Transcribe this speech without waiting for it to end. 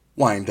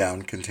Wind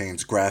Down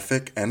contains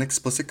graphic and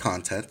explicit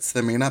contents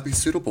that may not be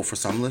suitable for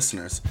some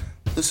listeners.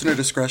 Listener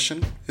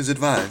discretion is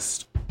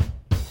advised.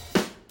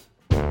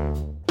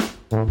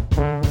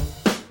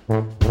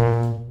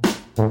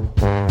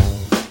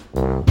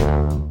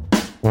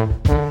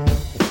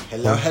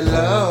 Hello,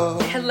 hello.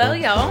 Hello,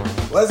 y'all.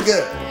 What's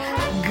good?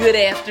 Good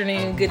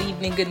afternoon, good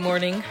evening, good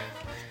morning,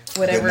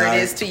 whatever Good night.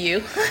 it is to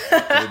you.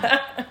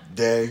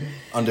 Day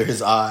under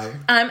his eye.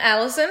 I'm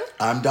Allison,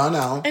 I'm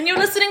Donnell. and you're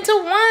listening to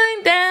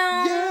Wind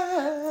Down.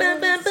 Yeah. Ba,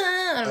 ba, ba.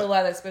 I don't know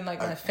why that's been like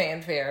my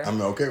fanfare. I'm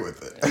okay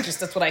with it. Just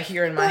that's what I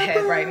hear in my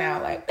head right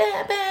now. Like,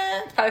 ba,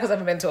 ba. It's probably because I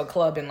haven't been to a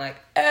club in like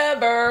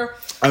ever.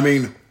 I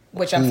mean,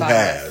 Which I'm who fine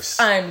has? with.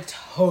 I'm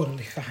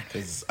totally fine with.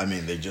 Because, I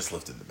mean, they just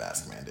lifted the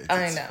mask mandate.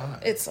 I It's know. fine.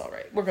 It's all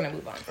right. We're going to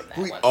move on from that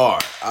We one.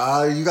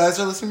 are. You guys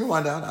are listening to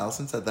Wind Down.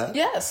 Allison said that.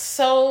 Yes,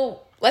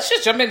 so let's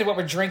just jump into what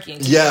we're drinking.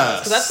 Yes.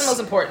 Because that's the most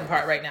important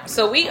part right now.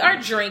 So we are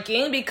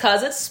drinking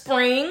because it's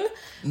spring,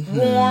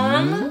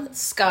 warm,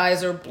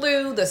 skies are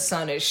blue, the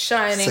sun is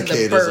shining,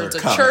 Cicadas the birds are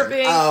are coming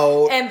chirping,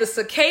 out. and the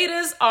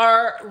cicadas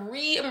are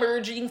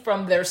re-emerging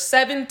from their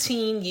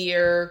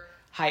 17-year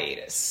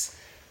hiatus.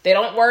 They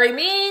don't worry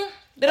me.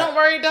 They don't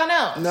worry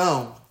Donnell.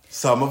 No.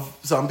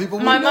 Some people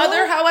My will know.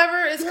 mother,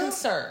 however, is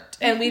concerned.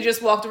 And we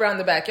just walked around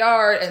the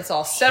backyard and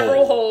saw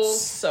several holes.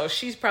 So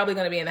she's probably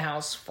going to be in the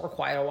house for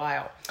quite a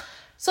while.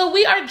 So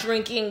we are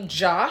drinking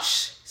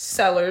Josh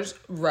Sellers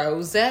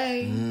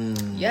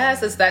Rosé.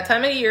 Yes, it's that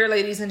time of year,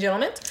 ladies and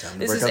gentlemen. Time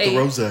to break out the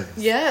rosé.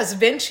 Yes,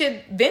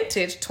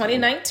 vintage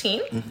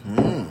 2019.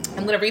 I'm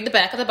going to read the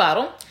back of the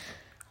bottle.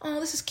 Oh,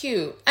 this is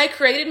cute. I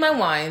created my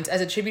wines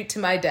as a tribute to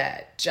my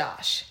dad,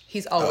 Josh.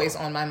 He's always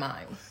on my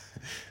mind.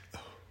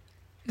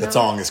 That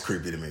song is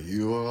creepy to me.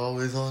 You are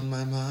always on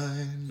my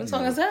mind. What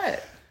song is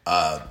that?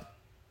 I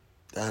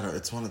don't know.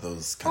 It's one of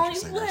those country Oh,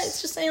 singers. what?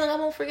 It's just saying like, I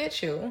won't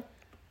forget you.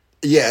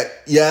 Yeah,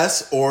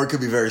 yes, or it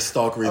could be very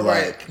stalkery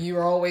like.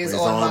 You're always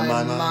on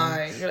my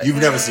mind. You're like, You've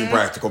never seen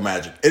Practical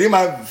Magic. Any of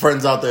my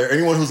friends out there,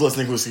 anyone who's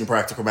listening who's seen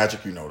Practical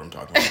Magic, you know what I'm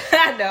talking about.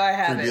 I know I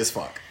haven't. Creepy as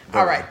fuck.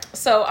 All right.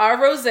 So our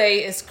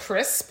rosé is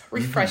crisp,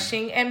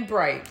 refreshing, and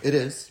bright. It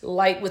is.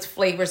 Light with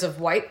flavors of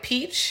white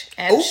peach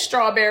and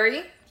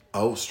strawberry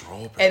Oh,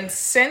 strawberry. and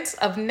scent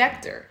of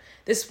nectar.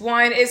 This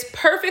wine is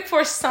perfect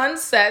for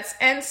sunsets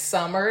and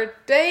summer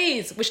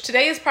days, which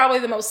today is probably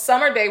the most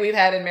summer day we've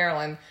had in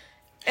Maryland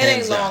in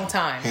Hands a long down.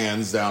 time.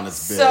 Hands down,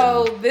 it's been.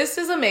 So this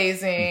is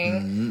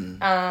amazing.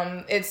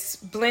 It's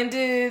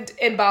blended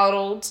and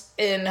bottled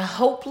in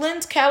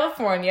Hopeland,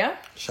 California.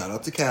 Shout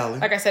out to Cali.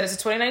 Like I said, it's a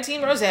 2019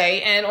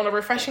 rosé, and on a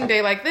refreshing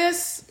day like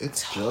this,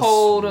 It's just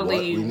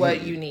totally what we what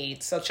need. you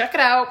need. So check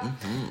it out.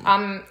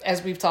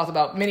 As we've talked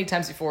about many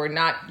times before,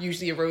 not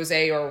usually a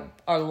rosé or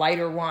a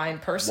lighter wine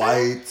person.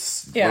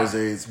 Whites, Yeah.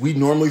 rosés. We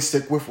normally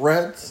stick with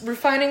reds,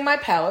 Refining my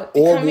palate.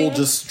 or becoming- we'll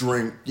just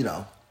drink,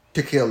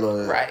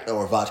 tequila Right.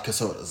 or vodka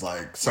sodas,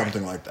 like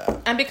something like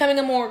that. I'm becoming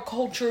a more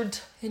cultured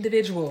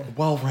individual.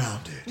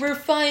 Well-rounded.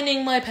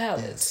 Refining my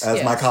palate.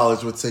 As my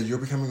college would say, you're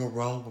becoming a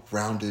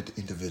well-rounded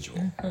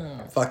individual.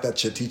 Fuck that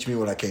shit. Teach me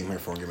what I came here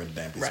for and give me the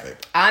damn piece of paper.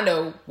 I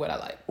know what I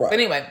like. Right. But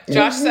anyway,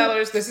 Josh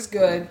Sellers, this is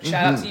good.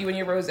 Shout out to you and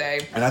your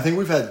rosé. And I think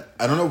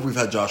I don't know if we've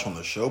had Josh on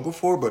the show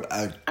before, but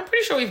I I'm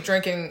pretty sure we've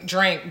drinking.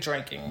 drank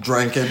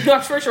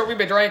I'm pretty sure we've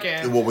been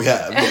drinking. what we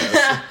have.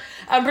 Yes.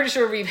 I'm pretty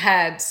sure we've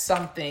had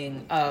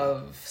something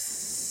of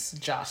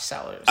Josh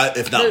Sellers.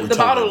 If not, the we totally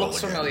bottle will looks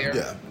again. familiar.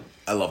 Yeah,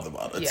 I love the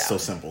bottle. It's Yeah. so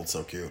simple. It's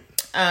so cute.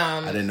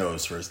 I didn't know it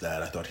was for his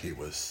dad. I thought he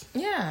was.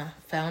 Yeah,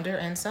 founder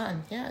and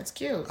son. Yeah, it's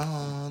cute.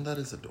 Oh, that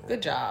is adorable.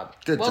 Good job.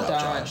 Good well job,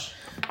 done. Josh.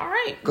 All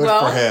right. Good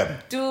well, for him.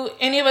 Do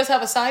any of us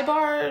have a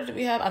sidebar? Do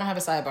we have? I don't have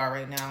a sidebar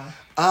right now.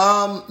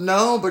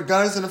 No, but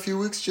guys, in a few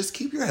weeks, just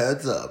keep your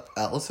heads up.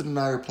 Allison and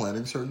I are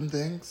planning certain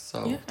things,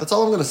 so Yeah. that's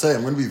all I'm gonna say.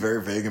 I'm gonna be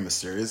very vague and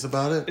mysterious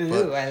about it. Ooh,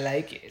 but I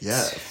like it.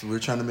 yes, we're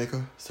trying to make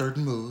a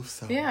certain move.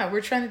 So Yeah,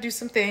 we're trying to do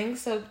some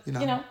things. So, You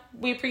know.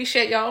 we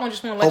appreciate y'all. I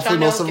just want to let hopefully y'all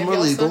know. most of them give are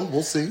y'all legal. some-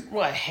 We'll see.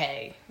 Well,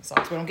 hey, as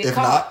long as we don't get If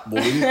caught. not,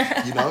 we'll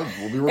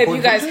be recording. If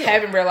you guys from jail.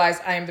 haven't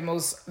realized, I am the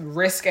most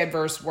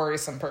risk-adverse,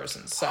 worrisome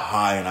person. So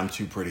Hi, and I'm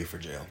too pretty for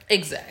jail.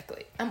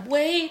 exactly, I'm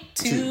way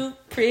too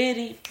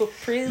pretty for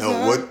prison.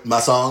 No, what my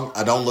song?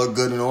 I don't look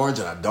good in orange,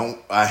 and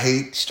I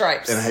hate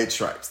Stripes. and I hate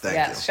stripes. Thank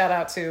Yes, you, shout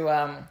out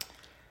to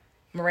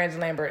Miranda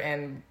Lambert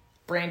and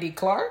Brandy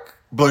Clark.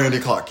 Brandy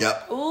Clark.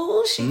 Yep.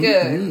 Ooh, she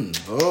good.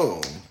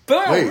 Oh,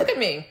 Boom! Wait. Look at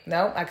me.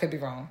 No, I could be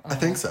wrong. I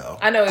think so.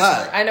 I know.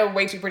 Ah, I know.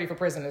 Way too pretty for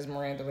prison is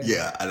Miranda Lambert.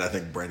 yeah, and I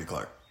think Brandy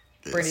Clark.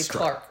 Is Brandy straight.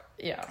 Clark.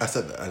 Yeah. I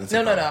said that. I didn't say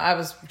No. Clark. I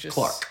was just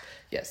Clark.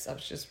 Yes, I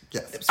was just.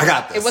 Yes, it was I for-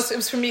 got this. It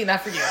was for me,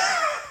 not for you.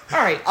 All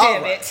right, All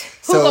damn right. it.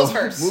 Who So, goes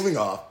first? Moving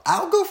off.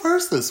 I'll go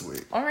first this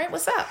week. All right,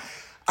 what's up?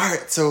 All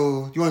right,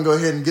 so you want to go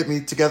ahead and get me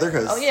together?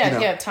 Cause, Oh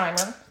yeah,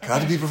 timer.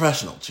 Got to be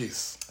professional.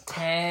 Jeez.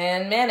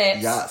 10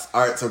 minutes. Yes.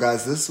 All right, so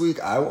guys, this week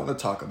I want to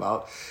talk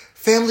about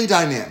family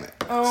dynamic.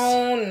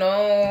 Oh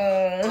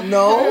no.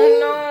 No? Oh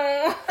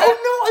no. Oh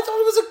no, I thought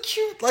it was a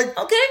cute, like,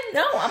 Okay,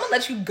 no, I'm gonna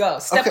let you go.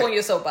 Step Okay. on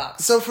your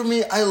soapbox. So for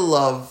me, I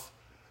love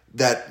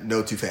that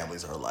no two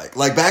families are alike.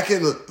 Like back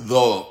in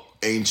the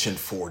ancient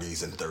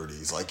 40s and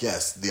 30s. Like,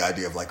 yes, the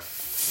idea of like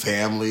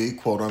family,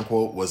 quote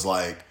unquote, was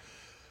like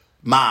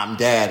mom,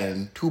 dad,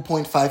 and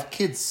 2.5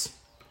 kids.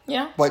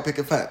 Yeah. White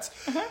picket fence.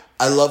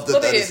 I love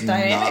that that is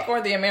dynamic not...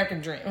 or the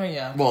American dream. Oh,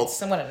 yeah. Well, it's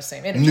somewhat of the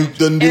same.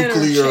 The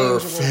nuclear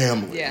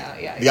family.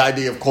 Yeah. The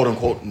idea of quote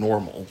unquote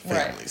normal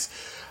families.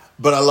 Right.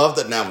 But I love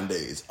that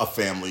nowadays a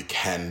family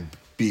can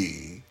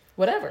be...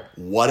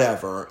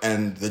 Whatever.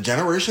 And the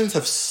generations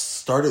have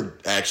started,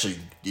 actually,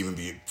 even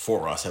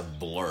before us, have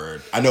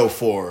blurred. I know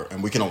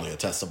and we can only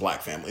attest to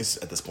black families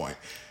at this point.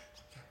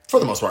 For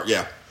the most part,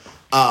 yeah.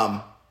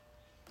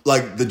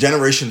 Like, the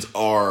generations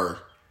are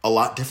a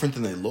lot different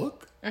than they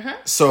look.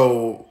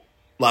 So,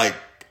 like,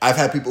 I've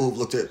had people who've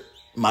looked at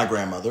my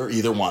grandmother,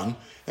 either one,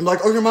 and be like,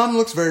 oh, your mom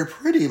looks very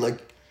pretty. Like,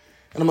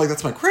 and I'm like,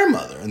 that's my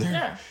grandmother. And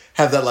they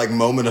have that, like,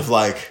 moment of,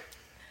 like...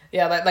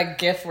 Yeah, that, like,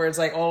 gif where it's,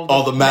 like,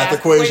 all the math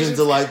equations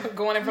are, like...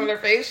 going in from their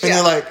face. And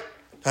they're like,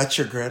 that's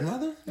your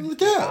grandmother? I'm like,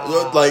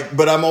 yeah. Like,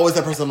 but I'm always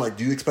that person. I'm like,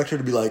 do you expect her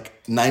to be, like,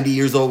 90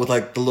 years old with,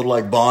 like, the little,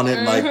 like, bonnet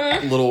and,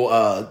 like, little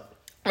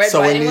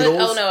sewing needles?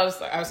 Oh, no, I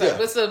was like,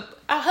 what's the...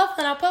 I'll huff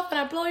and I'll puff and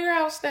I'll blow your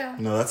house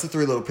down. No, that's the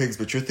Three Little Pigs,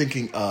 but you're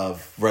thinking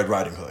of Red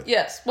Riding Hood.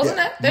 Yes. Wasn't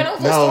that? They're the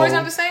stories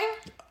I'm just saying?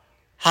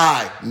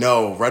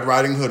 No. Red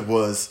Riding Hood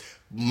was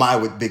my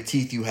with big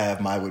teeth you have,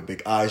 my with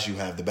big eyes you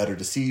have, the better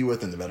to see you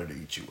with, and the better to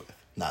eat you with.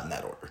 Not in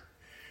that order.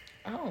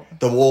 Oh.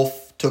 The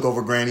wolf took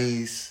over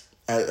Granny's.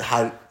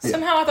 Somehow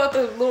I thought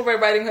the Little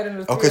Red Riding Hood and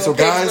the Three Little Pigs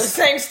were the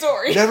same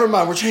story. Never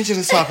mind. We're changing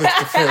this topic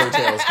to fairy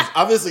tales. Because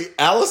obviously,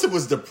 Allison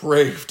was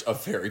depraved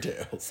of fairy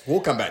tales.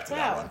 We'll come back to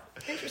that one.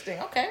 Interesting.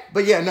 Okay.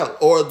 But yeah, no.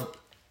 Or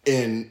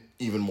in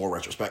even more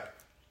retrospect,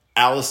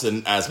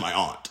 Allison as my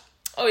aunt.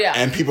 Oh, yeah.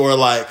 And people are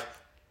like,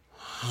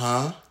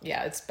 huh?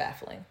 Yeah, it's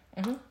baffling.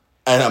 And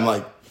I'm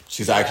like,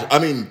 she's actually... I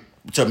mean,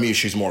 to me,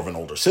 she's more of an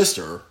older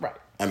sister. Right.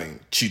 I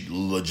mean, she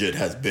legit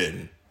has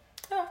been...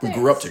 we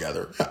grew up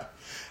together. Yeah.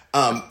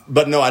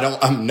 But no,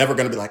 I'm never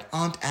going to be like,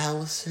 Aunt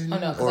Allison. Oh,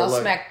 no, because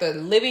I'll smack the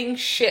living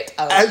shit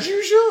out of you. As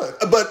you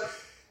should. But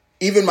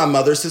even my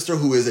mother's sister,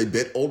 who is a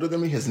bit older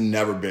than me, has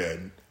never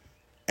been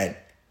an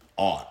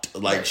aunt.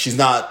 Like,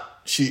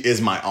 she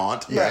is my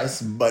aunt,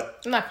 yes,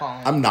 but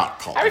I'm not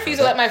calling I refuse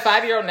to let my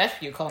 5-year-old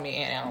nephew call me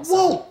Aunt Allison.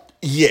 Well,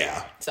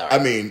 yeah. Sorry. I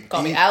mean...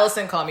 Call me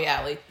Allison, call me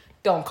Allie.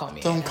 Don't call me.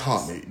 Don't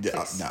call me.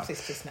 Yeah,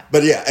 please, no.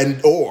 But yeah,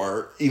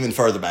 or even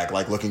further back,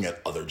 like looking at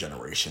other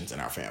generations in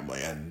our family,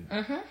 and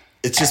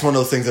it's just one of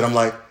those things that I'm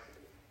like,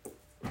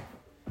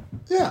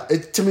 yeah.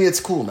 To me,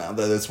 it's cool now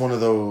that it's one of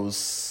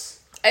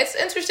those. It's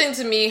interesting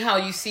to me how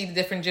you see the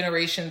different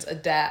generations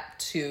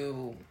adapt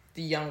to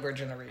the younger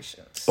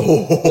generations.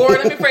 Or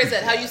let me phrase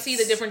that: how you see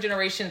the different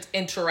generations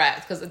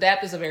interact, because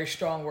adapt is a very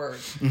strong word.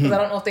 Because I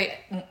don't know if they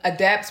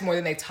adapt more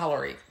than they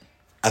tolerate.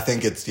 I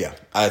think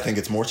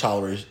it's more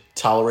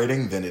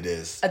tolerating than it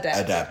is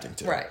adapting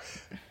to. Right.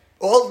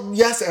 Well,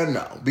 yes and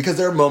no. Because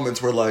there are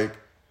moments where, like,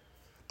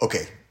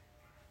 okay,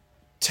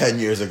 10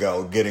 years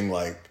ago, getting,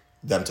 like,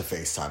 them to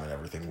FaceTime and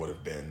everything would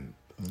have been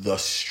the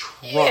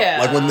struggle. Yeah.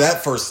 Like, when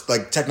that first,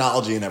 like,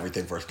 technology and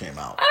everything first came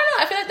out. I don't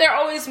know. I feel like they're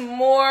always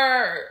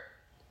more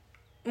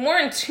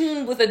in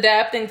tune with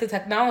adapting to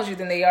technology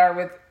than they are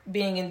with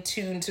being in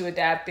tune to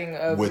adapting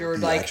of with your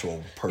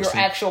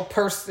actual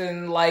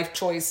person, life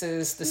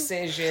choices,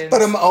 decisions.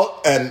 But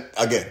and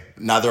again,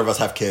 neither of us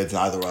have kids,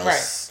 neither of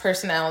us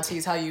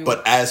personalities, how you.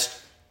 But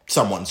as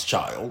someone's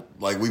child,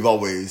 like we've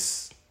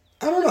always,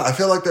 I don't know. I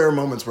feel like there are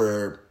moments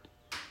where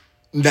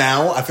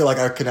now I feel like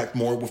I connect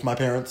more with my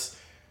parents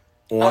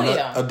on an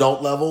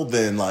adult level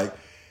than like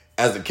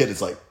as a kid.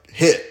 It's like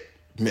hit,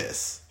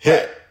 miss,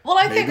 hit. Well,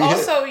 I think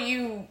also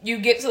you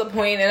get to the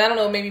point, and I don't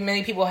know, maybe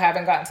many people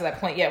haven't gotten to that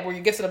point yet, where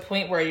you get to the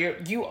point where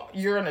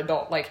you're an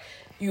adult. Like,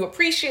 you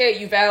appreciate,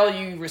 you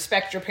value, you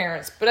respect your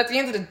parents. But at the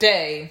end of the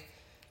day,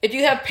 if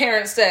you have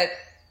parents that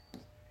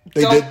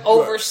don't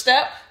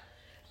overstep,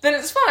 then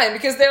it's fine.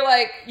 Because they're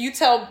like, you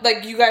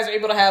guys are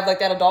able to have like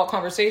that adult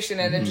conversation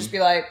and then just be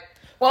like,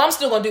 well, I'm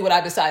still going to do what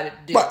I decided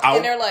to do.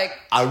 And they're like...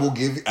 I will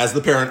give, as the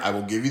parent, I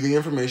will give you the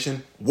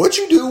information. What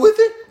you do with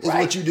it is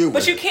what you do with it.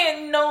 But you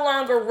can't no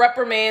longer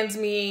reprimand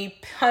me,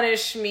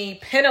 punish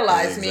me,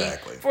 penalize me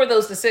for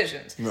those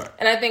decisions. Right.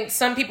 And I think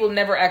some people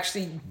never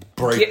actually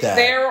get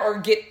there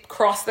or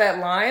cross that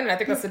line. And I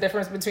think that's the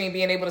difference between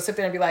being able to sit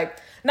there and be like,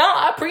 no,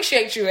 I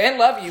appreciate you and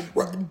love you.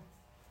 Right.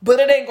 But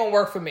it ain't gonna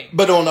work for me.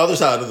 But on the other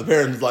side of the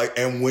parents, like,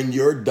 and when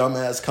your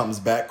dumbass comes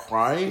back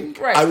crying,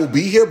 I will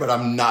be here, but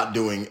I'm not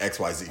doing X,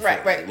 Y, Z.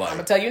 Right. Like, I'm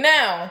gonna tell you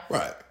now.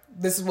 Right.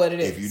 This is what it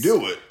is. If you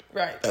do it,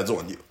 that's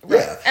on you. Right.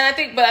 Yeah.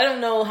 And I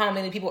don't know how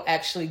many people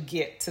actually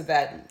get to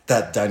that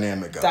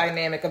dynamic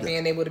of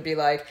being able to be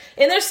like,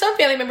 and there's some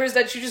family members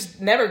that you just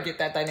never get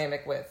that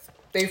dynamic with.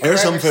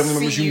 There's some family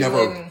members you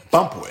never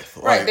bump with.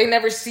 Right. They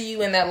never see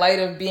you in that light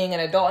of being an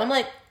adult. I'm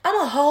like, I'm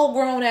a whole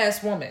grown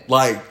ass woman.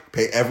 Like,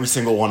 pay every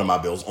single one of my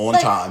bills on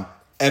time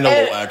and a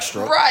little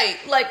extra. Right.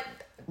 Like,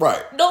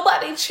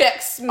 nobody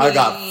checks me. I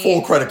got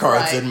full credit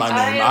cards in my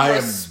name. I am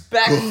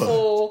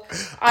respectful.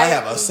 I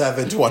have a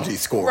 720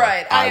 score.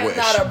 Right. I am wish,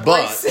 not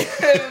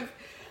abrasive.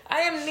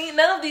 I am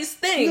none of these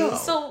things. No.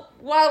 So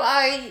while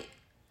I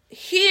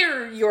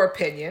hear your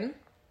opinion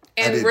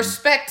and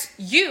respect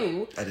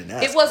you,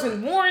 it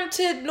wasn't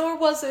warranted, nor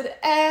was it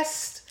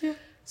asked. Yeah.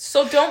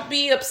 So don't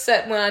be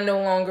upset when I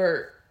no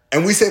longer...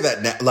 And we say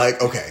that now,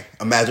 like, okay,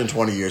 imagine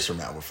 20 years from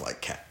now with,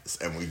 like, Cass,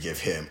 and we give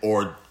him,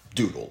 or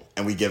Doodle,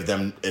 and we give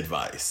them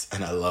advice.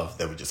 And I love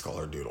that we just call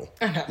her Doodle,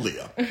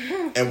 Leah.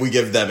 And we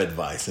give them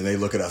advice, and they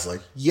look at us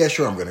like, yeah,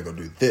 sure, I'm going to go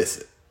do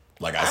this.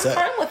 Like I said.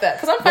 I'm fine with that,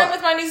 because I'm fine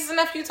with my nieces and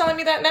nephew telling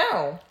me that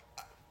now.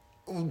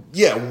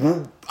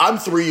 Yeah, I'm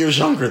 3 years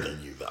younger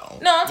than you, though.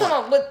 No, I'm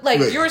talking about, like,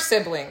 your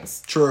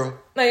siblings. True.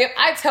 Like, if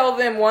I tell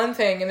them one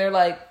thing, and they're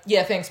like,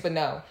 yeah, thanks, but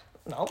no.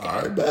 Okay.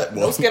 All right, bet.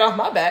 Well, don't get off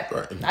my back.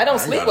 Right. I don't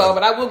sleep well,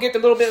 but I will get the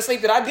little bit of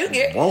sleep that I do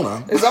get. Won't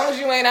I? As long as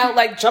you ain't out,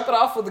 like, jumping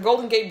off of the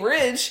Golden Gate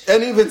Bridge.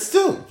 And even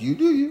still, you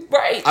do you.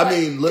 Right. I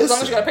mean, listen. As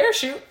long as you got a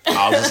parachute.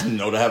 I'll just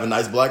know to have a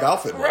nice black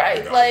outfit.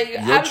 Right. Like,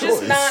 I'm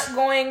just not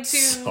going to,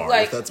 Sorry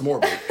like... if that's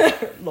morbid.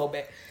 A little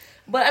bit.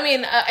 But, I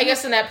mean, I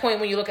guess in that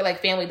point, when you look at,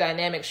 like, family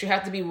dynamics, you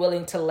have to be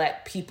willing to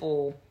let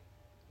people...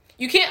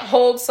 You can't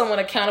hold someone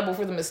accountable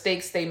for the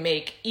mistakes they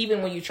make,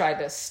 even when you try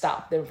to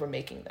stop them from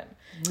making them.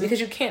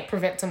 Because you can't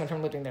prevent someone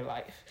from living their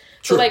life.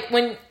 True. So, like,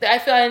 when I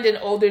find in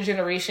older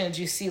generations,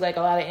 you see, like,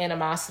 a lot of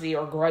animosity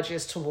or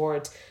grudges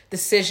towards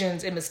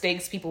decisions and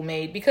mistakes people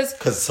made because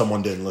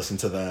someone didn't listen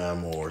to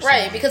them or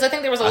right. Because I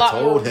think there was a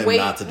lot more weight.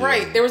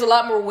 Right. There was a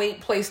lot more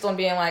weight placed on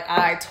being like,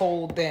 I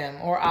told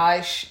them or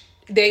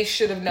they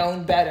should have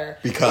known better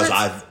because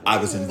I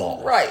was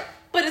involved. Right.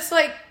 But it's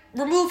like,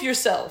 remove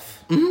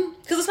yourself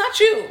because it's not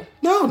you.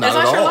 No, not it's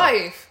at not all. Your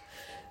life.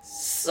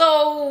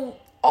 So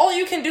all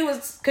you can do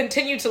is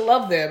continue to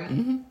love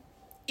them,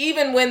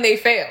 even when they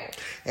fail.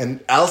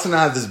 And Alice and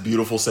I have this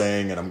beautiful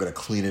saying, and I'm going to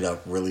clean it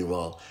up really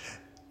well.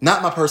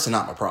 Not my person,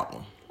 not my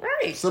problem.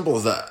 Right. Simple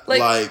as that.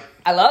 Like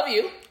I love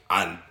you.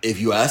 If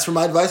you ask for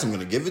my advice, I'm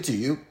going to give it to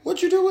you.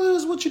 What you do with it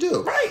is what you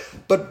do. Right.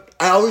 But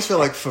I always feel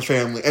like for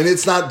family, and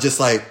it's not just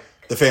like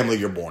the family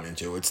you're born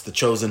into. It's the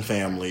chosen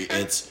family.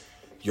 It's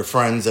your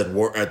friends at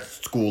work, at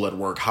school, at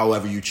work,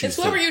 however you choose.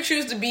 It's whoever you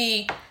choose to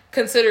be.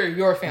 Consider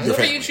your family.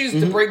 Whoever you choose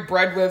to break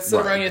bread with, sit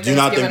around your Thanksgiving.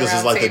 Do not think this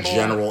is like table. a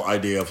general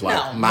idea of like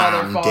mom,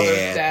 mother, father,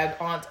 dad,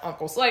 aunt,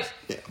 uncles. Like,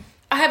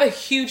 I have a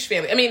huge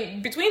family. I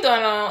mean, between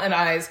Donnell and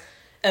I's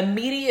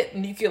immediate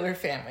nuclear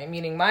family,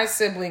 meaning my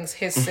siblings,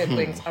 his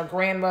siblings, our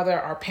grandmother,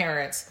 our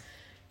parents,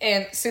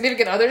 and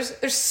significant others.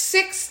 There's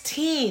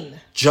 16.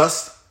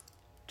 Just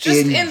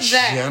in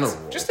that.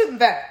 General. Just in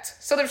that.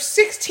 So there's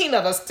 16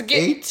 of us to get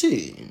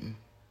 18.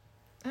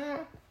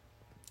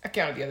 I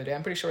counted the other day.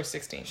 I'm pretty sure it's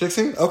 16.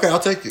 16? Okay, I'll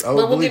take you.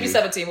 But we'll give you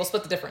 17. We'll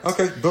split the difference.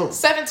 Okay, boom.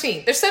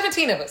 17. There's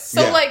 17 of us.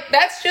 So, like,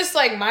 that's just,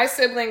 like, my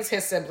siblings,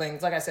 his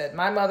siblings. Like I said,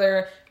 my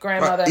mother,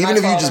 grandmother, Even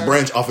if father. you just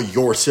branch off of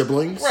your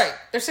siblings. Right.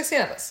 There's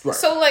 16 of us. Right.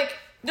 So, like,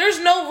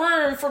 there's no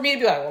room for me to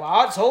be like, well,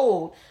 I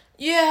told.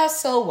 Yeah,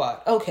 so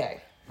what?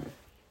 Okay.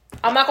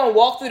 I'm not going to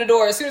walk through the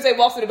door. As soon as they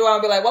walk through the door,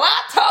 I'll be like, well,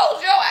 I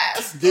told your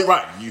ass. Yeah,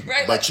 right.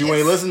 Right? But you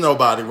ain't listen to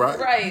nobody, right?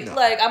 Right. No.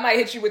 Like, I might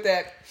hit you with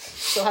that.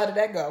 So how did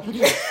that go?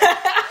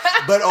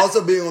 But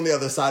also being on the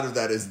other side of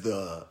that is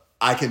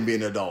I can be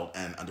an adult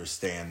and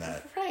understand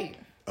that. Right.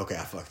 Okay,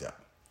 I fucked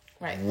up.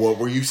 Right. What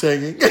were you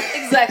saying?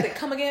 Exactly.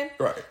 Come again?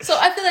 Right. So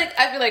I feel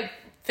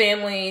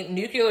like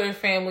nuclear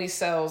family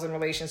cells and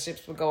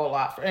relationships would go a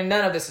lot for, and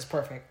none of this is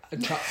perfect.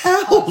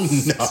 Hell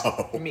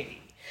no.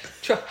 Me.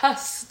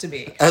 Trust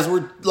me. As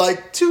we're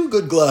like 2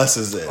 good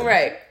glasses in.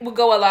 Right. Would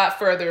go a lot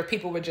further if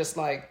people were just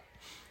like,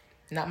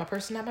 not my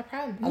person, not my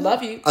problem. I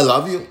love you. I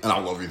love you, and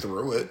I'll love you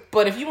through it.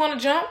 But if you want to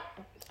jump,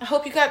 I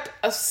hope you got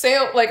a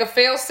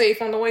fail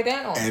safe on the way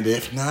down. And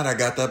if not, I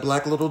got that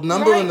black little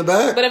number in the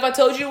back. But if I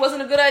told you it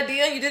wasn't a good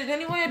idea and you did it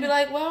anyway, I'd be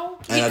like, well,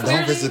 I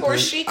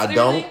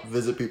don't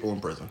visit people in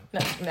prison.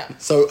 No.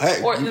 So,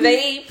 hey. Or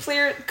they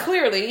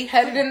clearly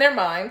had it in their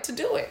mind to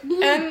do it.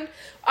 Mm-hmm. And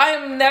I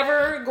am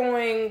never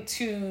going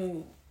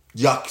to...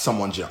 yuck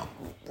someone jump.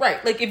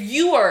 Right. Like, if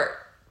you are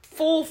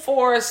full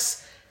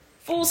force...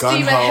 full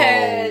steam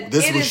ahead.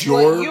 It is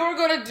what you're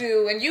going to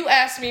do. And you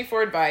ask me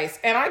for advice.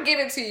 And I give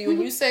it to you.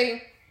 And you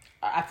say,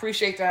 I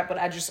appreciate that. But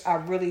I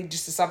really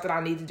just is something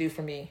I need to do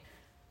for me.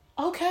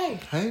 Okay.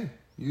 Hey,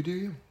 you do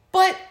you.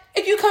 But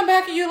if you come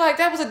back and you're like,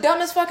 that was the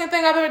dumbest fucking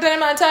thing I've ever done in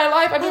my entire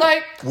life. I'd be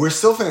like. We're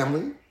still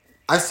family.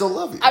 I still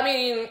love you. I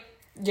mean,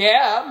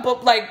 yeah.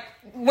 But like,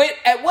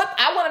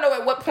 I want to know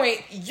at what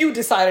point you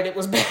decided it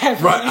was bad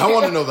for right, you. I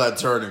want to know that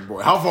turning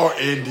point. How far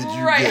in did you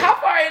get? Right, how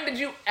far in did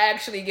you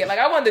actually get? Like,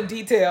 I want the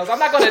details. I'm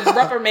not going to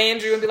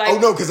reprimand you and be like... oh,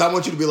 no, because I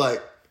want you to be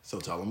like, so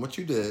tell them what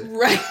you did.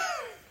 Right.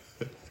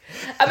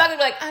 I'm not going to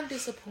be like, I'm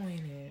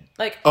disappointed.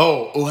 Like...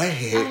 I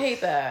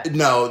hate that.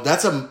 No,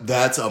 that's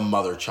a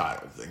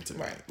mother-child thing to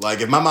me. Right.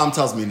 Like, if my mom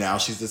tells me now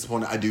she's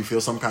disappointed, I do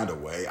feel some kind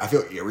of way. I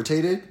feel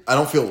irritated. I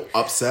don't feel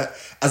upset.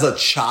 As a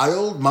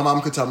child, my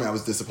mom could tell me I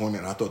was disappointed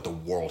and I thought the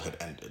world had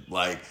ended.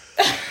 Like,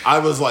 I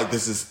was like,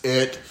 this is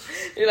it.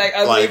 You're like,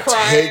 ugly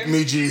crying. Take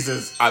me,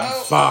 Jesus. I'm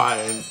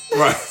fine.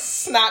 Right.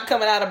 Snot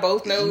coming out of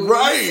both noses.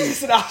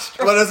 Right.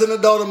 But as an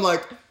adult, I'm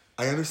like,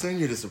 I understand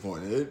you're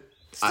disappointed.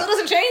 Still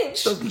doesn't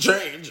change. Doesn't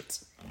change.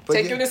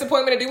 Take your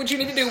disappointment and do what you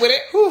need to do with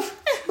it.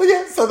 But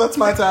yeah, so that's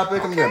my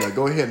topic. I'm gonna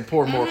go ahead and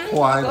pour more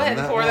wine. Go ahead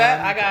and pour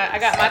that. I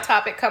got my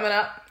topic coming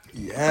up.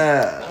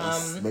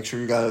 Yes. Make sure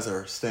you guys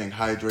are staying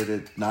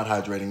hydrated, not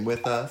hydrating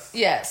with us.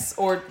 Yes,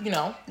 or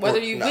whether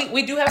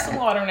we do have some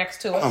water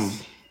next to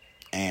us.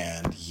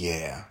 And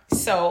yeah.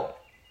 So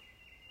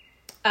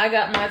I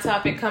got my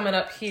topic coming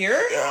up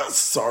here. Yeah,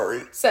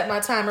 sorry. Set my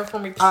timer for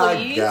me, please.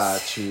 I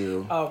got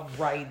you. All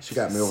right. She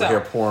got me over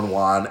here pouring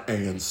wine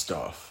and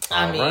stuff.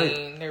 I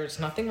mean, there's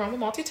nothing wrong with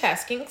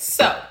multitasking.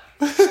 So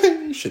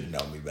you should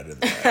know me better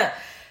than that.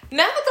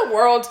 Now that the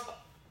world's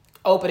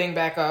opening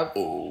back up,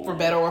 for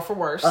better or for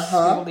worse, we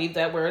will leave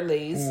that where it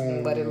lays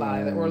and let it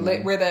lie, or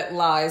where that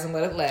lies and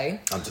let it lay.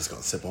 I'm just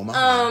gonna sip on my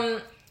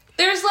wine.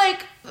 There's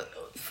like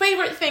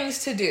favorite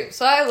things to do.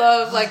 So I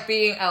love like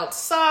being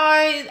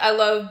outside. I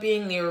love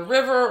being near a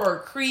river or a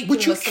creek.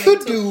 Which you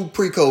could do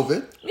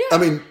pre-COVID. Yeah. I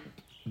mean,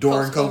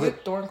 during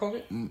COVID. During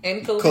COVID.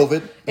 In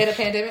COVID. In a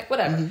pandemic.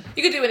 Whatever. Mm-hmm.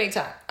 You could do it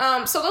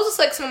anytime. So those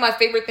are like some of my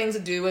favorite things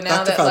to do. And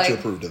now Dr. Fauci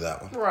approved of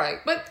that one. Right.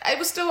 But I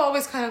was still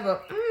always kind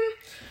of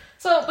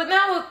but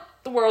now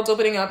the world's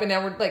opening up and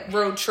now we're like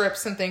road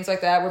trips and things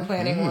like that. We're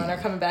planning one or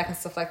coming back and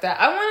stuff like that.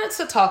 I wanted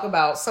to talk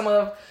about some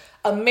of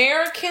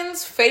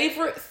Americans'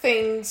 favorite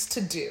things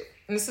to do.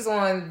 And this is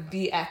on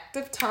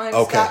theactivetimes.com.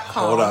 Okay,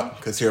 hold up,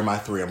 because here are my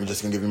three. I'm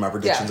just going to give you my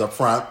predictions up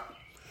front.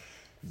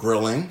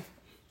 Grilling.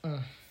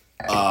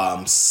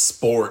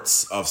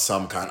 Sports of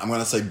some kind. I'm going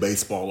to say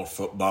baseball or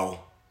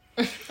football.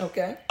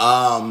 Okay.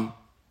 And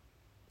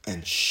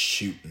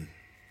shooting.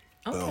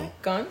 Okay. Boom.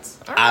 Guns.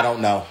 All right. I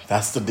don't know.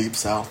 That's the deep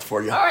south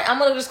for you. All right, I'm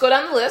going to just go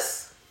down the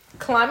list.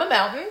 Climb a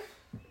mountain.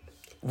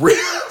 Really?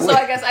 So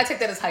I guess I take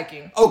that as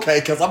hiking. Okay,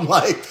 because I'm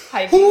like,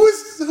 hiking.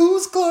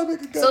 Who's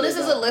climbing? So this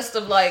is a list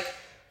of like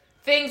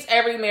things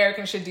every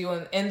American should do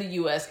in the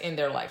U.S. in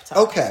their lifetime.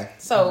 Okay.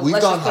 So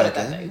let's just put it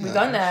that way. We've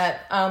done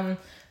that.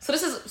 So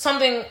this is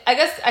something, I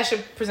guess I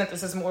should present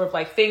this as more of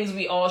like things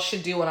we all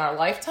should do in our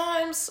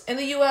lifetimes in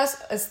the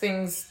U.S. as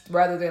things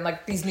rather than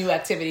like these new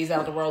activities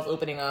out the world's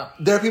opening up.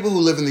 There are people who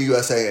live in the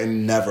USA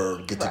and never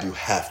get to do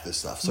half this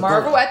stuff. So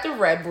Marvel at the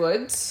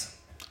Redwoods.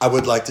 I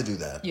would like to do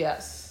that.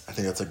 Yes. I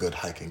think that's a good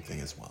hiking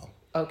thing as well.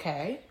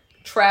 Okay.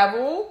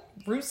 Travel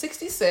Route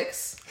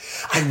 66.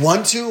 I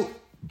want to.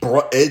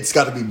 Bro, it's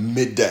got to be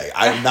midday.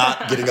 I'm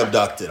not getting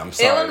abducted. I'm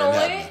sorry.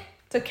 Illinois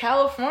to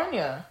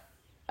California.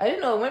 I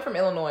didn't know it went from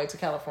Illinois to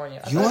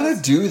California. You want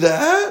to do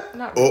that?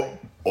 Not really.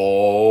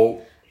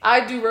 Oh.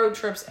 I do road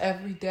trips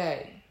every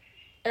day.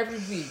 Every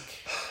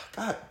week.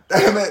 God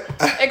damn it.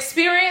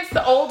 Experience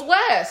the Old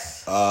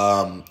West.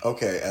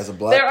 Okay, as a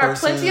black person. There are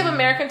plenty of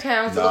American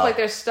towns that look like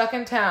they're stuck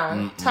in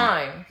time.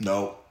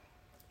 No.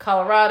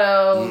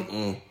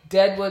 Colorado.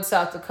 Deadwood,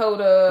 South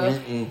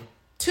Dakota.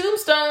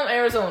 Tombstone,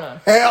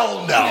 Arizona.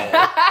 Hell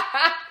no.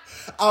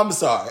 I'm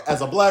sorry.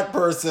 As a black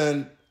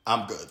person,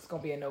 I'm good. It's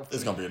going to be a no for me.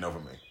 It's going to be a no for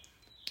me.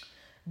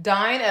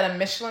 Dine at a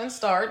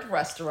Michelin-starred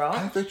restaurant.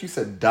 I thought you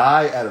said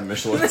die at a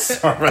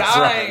Michelin-starred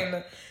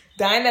restaurant.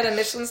 Dine at a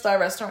Michelin-starred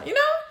restaurant. You know,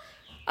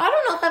 I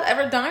don't know if I've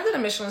ever dined at a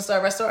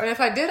Michelin-starred restaurant. And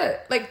if I did it,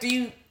 like,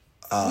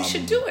 we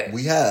should do it.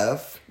 We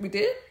have. We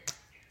did?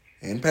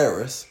 In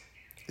Paris.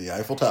 The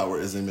Eiffel Tower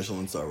is a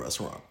Michelin-star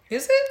restaurant.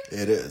 Is it?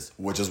 It is,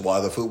 which is why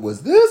the food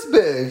was this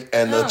big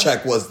and the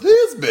check was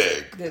this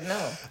big. Didn't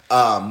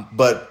know.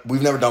 But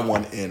we've never done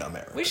one in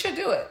America. We should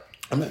do it.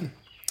 I'm in.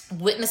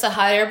 Witness a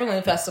hot air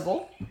balloon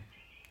festival.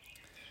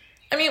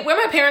 I mean, where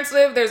my parents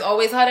live, there's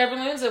always hot air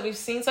balloons that we've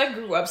seen. So I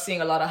grew up seeing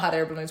a lot of hot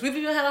air balloons. We've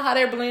even had a hot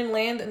air balloon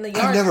land in the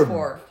yard before. I've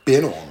never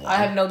been on one. I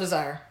have no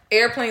desire.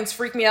 Airplanes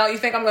freak me out. You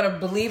think I'm going to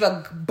believe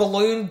a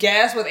balloon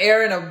gas with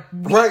air in a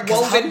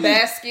woven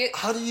basket?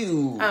 How do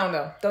you... I don't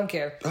know. Don't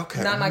care.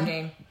 Okay. Not my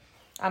game.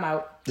 I'm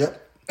out.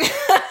 Yep.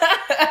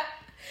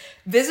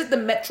 Visit the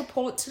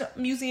Metropolitan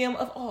Museum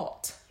of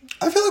Art.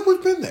 I feel like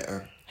we've been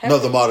there.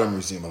 The Modern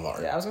Museum of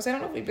Art. Yeah, I was going to say, I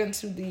don't know if we've been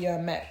to the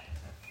Met.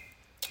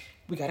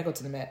 We got to go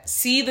to the Met.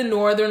 See the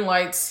Northern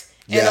Lights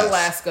in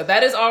Alaska.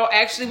 That is all.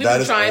 Actually, we've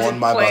been trying to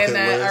plan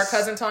that. List. Our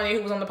cousin Tanya,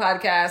 who was on the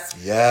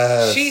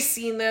podcast, she's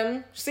seen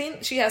them.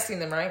 She has seen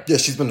them, right? Yeah,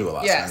 she's been to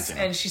Alaska. Yes,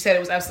 and she said it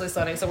was absolutely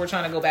stunning. So we're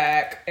trying to go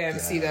back and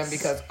see them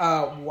because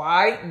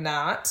why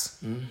not?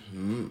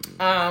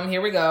 Mm-hmm.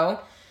 Here we go.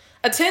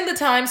 Attend the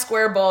Times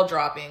Square ball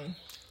dropping.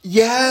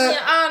 Yeah,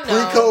 I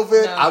know.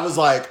 Pre-COVID, I was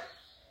like,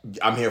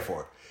 I'm here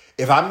for it.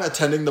 If I'm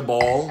attending the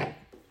ball,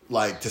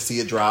 like to see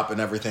it drop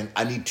and everything,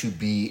 I need to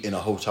be in a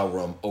hotel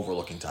room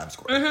overlooking Times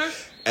Square. Mm-hmm.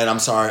 And I'm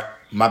sorry,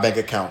 my bank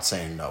account's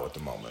saying no at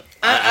the moment.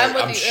 I'm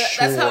with you.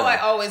 Sure that's how I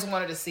always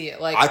wanted to see it.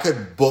 Like I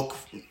could book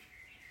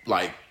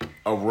like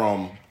a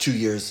room 2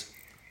 years,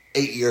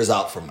 8 years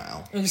out from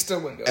now. And you still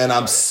wouldn't go. And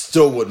I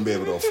still wouldn't be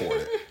able to afford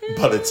it.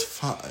 But it's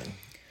fine.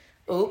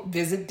 Oh,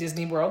 visit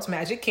Disney World's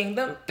Magic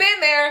Kingdom. Been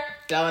there,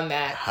 done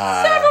that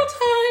several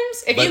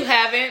times. If you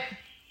haven't,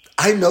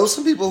 I know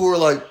some people who are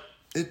like,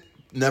 it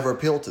never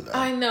appealed to them.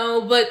 I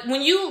know, but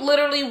when you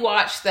literally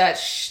watch that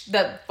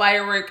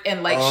firework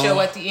and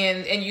show at the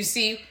end, and you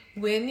see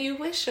When you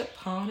wish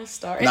upon a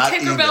star. And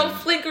Tinkerbell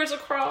flickers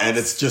across. And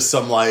it's just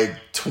some, like,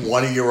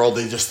 20-year-old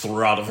they just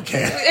threw out of a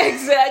can.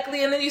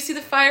 Exactly. And then you see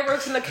the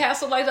fireworks and the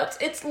castle lights up.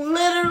 It's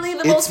literally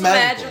the most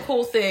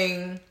magical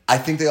thing. I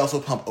think they also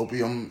pump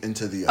opium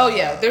into the... oh,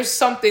 yeah. There's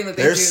something that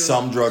they do. There's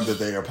some drug that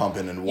they are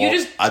pumping in.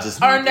 I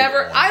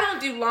don't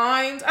do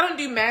lines. I don't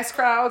do mass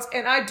crowds.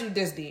 And I do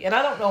Disney. And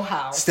I don't know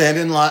how.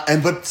 Standing in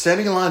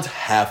line's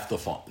half the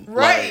fun.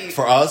 Right. Like,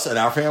 for us and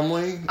our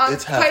family, it's half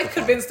the fun. I'm quite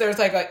convinced there's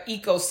like an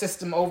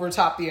ecosystem over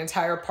top the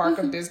entire park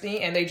of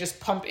Disney, and they just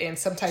pump in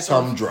some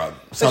drug.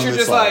 So you're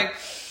just like,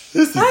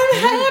 I'm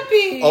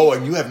happy. Oh,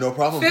 and you have no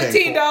problem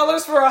paying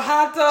 $15 for a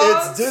hot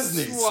dog. It's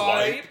Disney.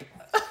 Swipe.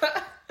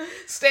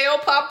 Stale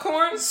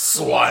popcorn.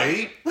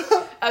 Swipe.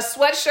 A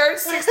sweatshirt,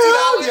 $60.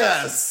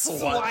 Yes.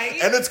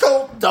 Swipe. And it's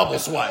called double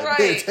swipe. Right.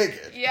 Here, take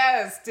it.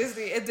 Yes.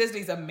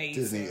 Disney's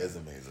amazing. Disney is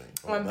amazing.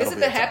 Visit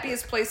the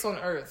happiest place on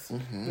earth.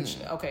 Which,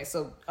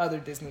 so other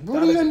Disney.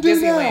 What are you going to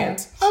do now?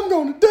 I'm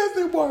going to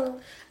Disney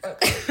World.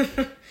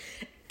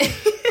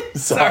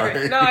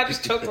 Sorry. No, I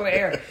just choked on the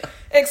air.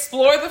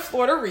 Explore the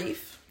Florida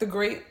Reef. The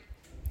Great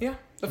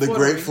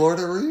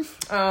Florida Reef?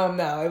 No,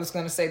 I was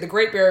going to say the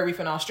Great Barrier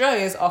Reef in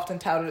Australia is often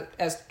touted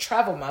as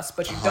travel must,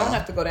 but you don't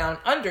have to go down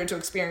under to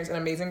experience an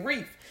amazing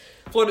reef.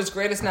 Florida's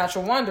greatest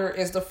natural wonder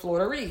is the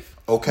Florida Reef.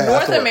 Okay.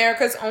 North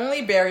America's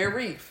only barrier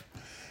reef.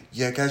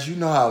 Yeah, guys, you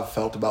know how I've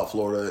felt about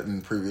Florida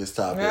in previous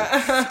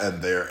topics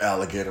and their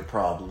alligator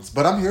problems.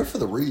 But I'm here for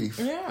the reef.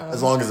 Yeah.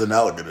 As long as an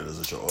alligator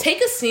doesn't show up.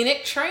 Take a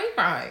scenic train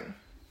ride.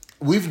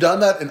 We've done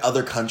that in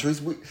other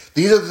countries.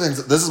 These are the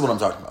things. This is what I'm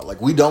talking about.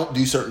 Like, we don't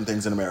do certain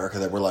things in America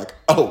that we're like,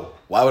 oh,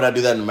 why would I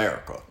do that in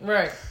America?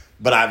 Right.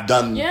 But I've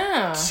done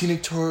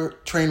scenic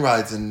train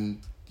rides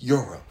in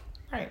Europe.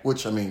 Right.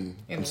 Which, I mean,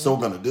 I'm still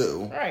going to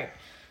do. Right.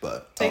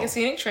 But take a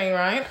scenic train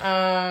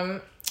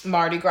ride.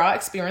 Mardi Gras.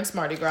 Experience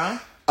Mardi Gras.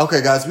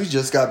 Okay, guys, we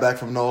just got back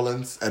from New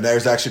Orleans, and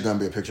there's actually going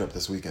to be a picture up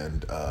this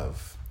weekend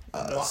of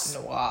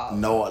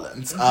New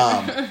Orleans.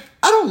 I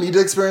don't need to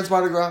experience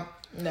Mardi Gras.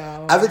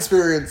 No. I've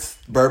experienced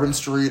Bourbon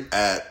Street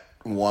at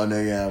 1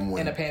 a.m.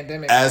 in a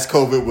pandemic. As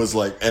COVID was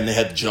like, and they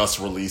had just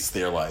released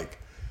their like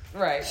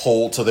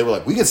hold, so they were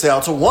like, we can stay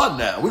out till 1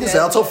 now. We can stay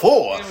out till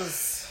 4.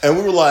 And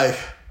we were like,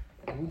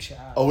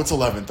 oh, it's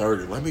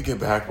 11:30. Let me get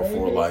back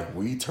before like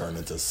we turn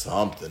into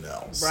something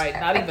else. Right.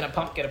 Not even a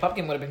pumpkin. A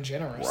pumpkin would have been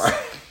generous.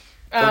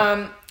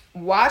 Right.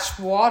 Watch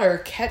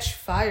water catch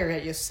fire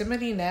at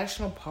Yosemite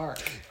National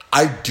Park.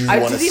 I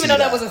didn't even know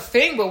that was a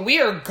thing, but we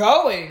are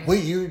going.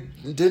 Wait, you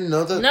didn't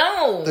know that?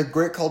 No. The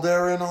Great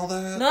Caldera and all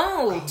that?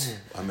 No. Oh,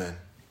 I'm in.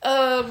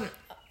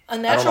 A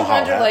natural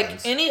wonder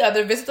like any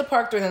other, visit the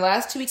park during the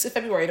last 2 weeks of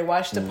February to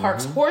watch the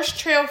park's horse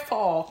trail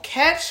fall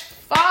catch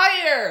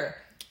fire.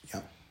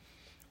 Yep.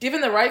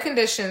 Given the right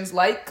conditions,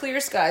 light,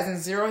 clear skies, and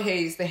zero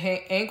haze, the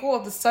angle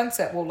of the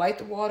sunset will light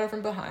the water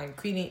from behind,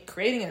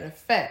 creating an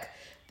effect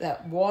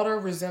that water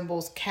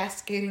resembles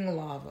cascading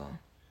lava.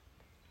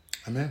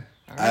 I'm in.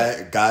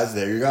 Right. Guys,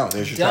 there you go.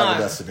 There's your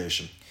travel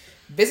destination.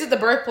 Visit the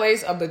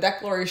birthplace of the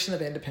Declaration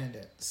of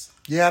Independence.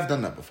 Yeah, I've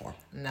done that before.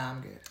 Nah,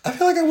 I'm good. I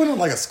feel like I went on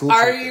like a school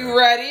trip. Are you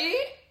ready?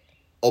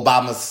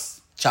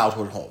 Obama's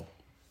childhood home.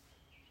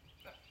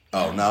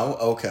 Oh, no?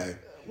 Okay.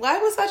 Why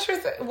was that your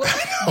thing?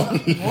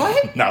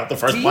 What? Not the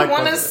first. Do you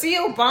want to see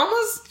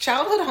Obama's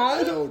childhood home?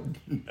 I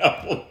don't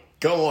know.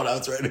 Go on, I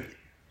was ready.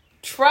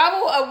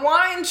 Travel a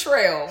wine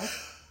trail.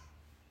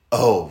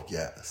 Oh,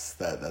 yes.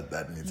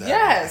 That means that.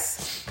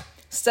 Yes.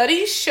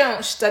 Studies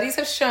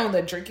have shown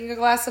that drinking a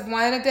glass of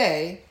wine a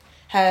day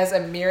has a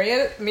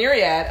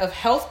myriad of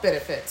health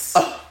benefits.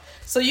 Oh.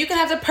 So you can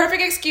have the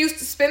perfect excuse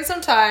to spend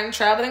some time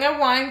traveling a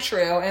wine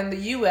trail in the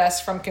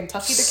U.S. from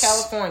Kentucky to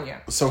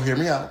California. So hear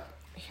me out.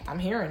 I'm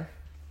hearing.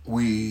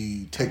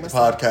 We take the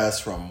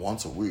podcast from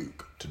once a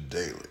week to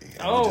daily.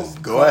 And we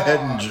just go ahead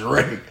and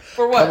drink.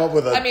 For what? Come up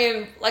with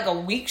like a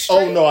week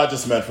straight? Oh, no, I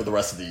just meant for the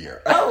rest of the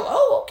year.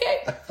 Oh,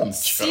 okay.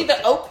 See the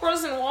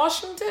okras in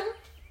Washington?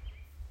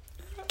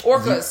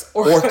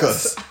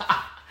 Orcas.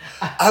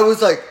 I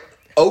was like,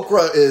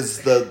 okra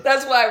is the...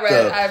 That's why I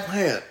read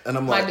plant. And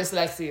I'm my like...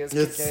 dyslexia is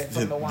kicking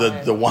from the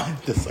wine. The wine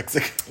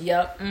dyslexic.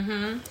 Yep.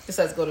 It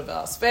says go to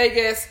Las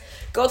Vegas.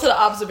 Go to the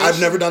observation...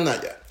 I've never done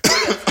that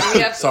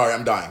yet. Sorry,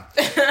 I'm dying.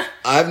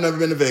 I've never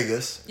been to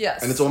Vegas.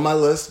 Yes. And it's on my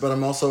list, but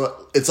I'm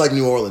also... It's like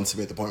New Orleans to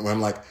me at the point where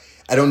I'm like,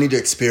 I don't need to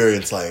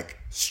experience like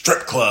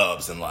strip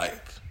clubs and like...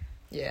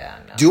 Yeah,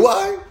 no. Do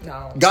I?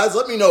 No. Guys,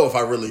 let me know if I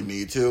really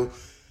need to.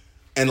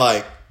 And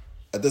like,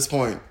 at this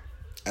point,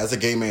 as a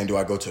gay man, do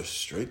I go to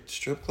straight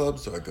strip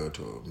clubs? Do I go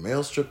to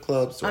male strip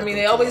clubs?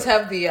 They always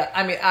have the...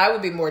 I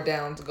would be more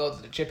down to go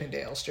to the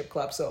Chippendale strip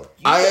club. So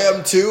I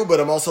am too, but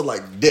I'm also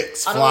like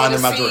dicks flying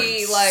in my drinks. I don't want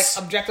to see like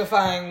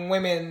objectifying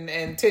women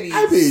and titties.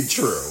 I mean,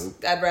 true.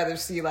 I'd rather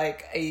see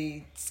like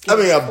a...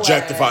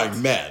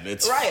 objectifying men.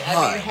 It's right.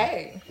 Fine.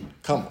 Hey.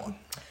 Come on.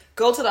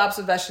 Go to the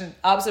observation deck.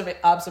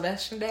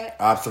 Observation deck.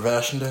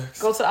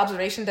 Go to the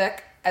observation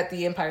deck at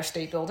the Empire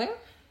State Building.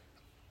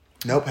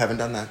 Nope, haven't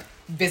done that.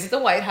 Visit the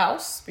White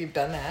House. We've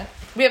done that.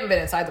 We haven't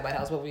been inside the White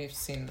House, but we've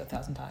seen it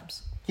 1,000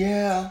 times.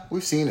 Yeah,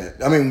 we've seen it.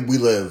 I mean, we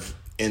live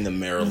in the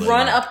Maryland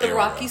Run up the area.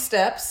 Rocky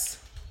Steps.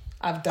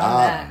 I've done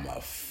that. I'm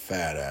a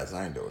fat ass.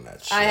 I ain't doing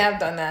that shit. I have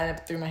done that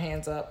and threw my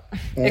hands up.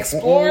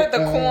 Explore the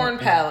Corn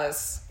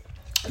Palace.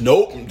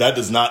 Nope, that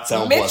does not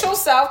sound Mitchell, pleasant.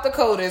 South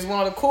Dakota is one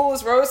of the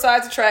coolest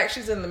roadside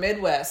attractions in the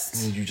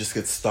Midwest. You just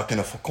get stuck in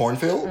a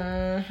cornfield?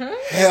 Mm-hmm.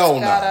 Hell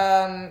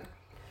no.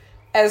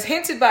 As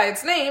hinted by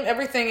its name,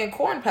 everything in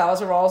Corn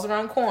Palace revolves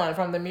around corn,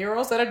 from the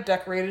murals that are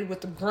decorated with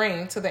the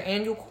grain to the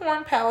annual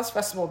Corn Palace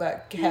Festival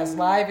that has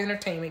live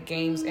entertainment,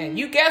 games, and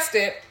you guessed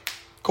it,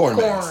 corn.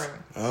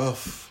 Oh,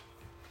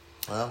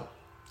 well,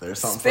 there's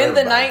something for Spend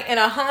the everybody. night in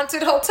a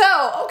haunted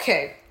hotel.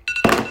 Okay.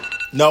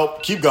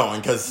 Nope, keep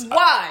going, because...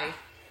 Why?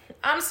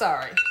 I'm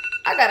sorry.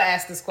 I gotta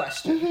ask this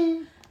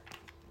question.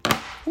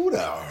 Who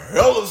the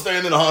hell is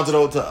staying in a haunted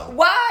hotel?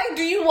 Why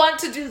do you want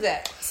to do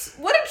that?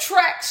 What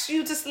attracts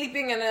you to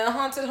sleeping in a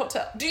haunted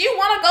hotel? Do you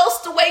want a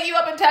ghost to wake you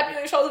up and tap you on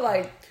your shoulder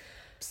like,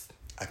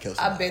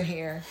 I've been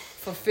here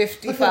for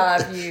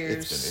 55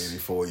 years. It's been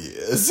 84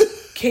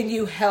 years. Can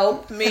you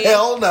help me?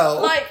 Hell no.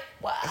 Like,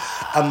 wow.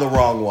 I'm the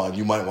wrong one.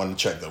 You might want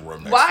to check the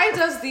room next Why door.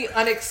 does the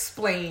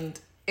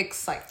unexplained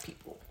excite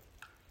people?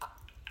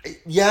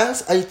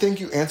 Yes, I think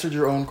you answered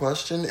your own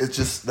question. It's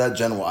just that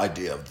general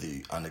idea of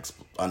the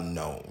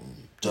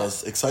unknown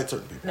does excite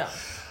certain people. No.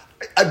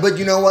 But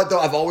you know what, though?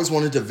 I've always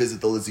wanted to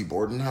visit the Lizzie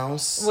Borden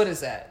house. What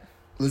is that?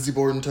 Lizzie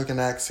Borden took an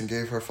axe and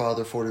gave her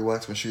father 40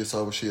 whacks. When she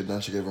saw what she had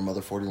done, she gave her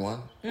mother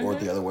 41. Or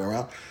the other way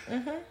around.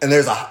 Mm-hmm. And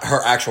there's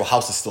her actual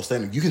house is still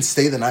standing. You can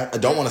stay the night. I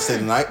don't want to stay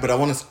the night, but I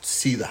want to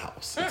see the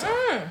house.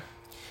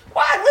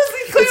 Why?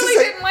 Lizzie clearly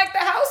didn't like the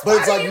house.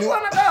 But Why do you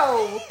want to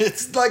go?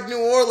 It's like New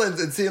Orleans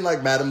and seeing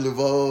like Madame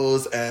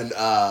Laveau's and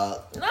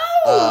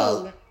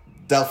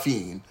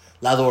Delphine.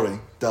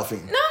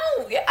 Delphine.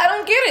 No, I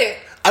don't get it.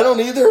 I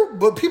don't either,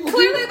 but people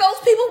clearly those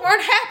people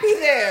weren't happy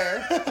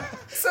there.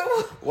 So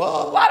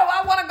why do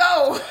I want to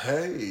go?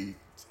 Hey,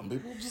 some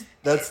people just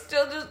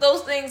still just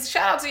those things.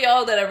 Shout out to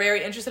y'all that are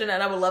very interested in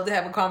that. I would love to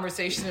have a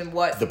conversation in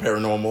what the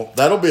paranormal.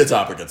 That'll be a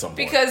topic at some point.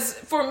 Because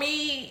for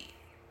me,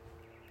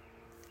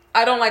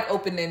 I don't like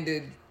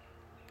open-ended.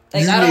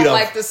 Like, I don't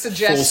like the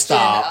suggestion full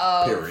stop,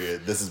 of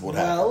period. This is what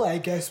happened. Well, I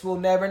guess we'll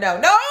never know.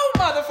 No,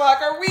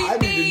 motherfucker, we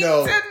need to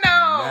know.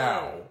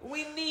 Now.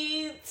 We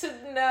need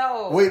to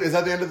know. Wait, is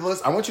that the end of the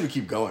list? I want you to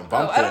keep going.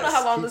 I don't know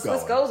how long this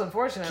list goes,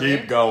 unfortunately.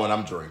 Keep going.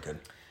 I'm drinking.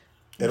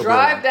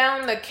 Drive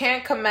down the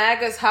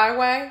Kancamagus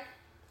Highway.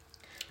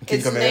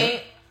 King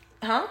Command?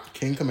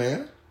 King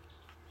Command?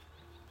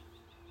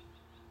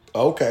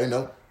 Okay,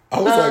 no. I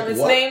was like, it's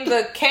what? named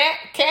the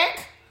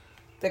Kank?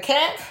 The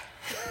Kank?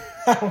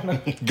 I don't know.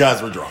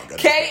 Guys, we're drunk.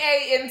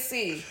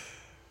 Kanc.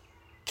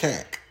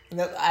 Kank.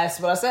 That's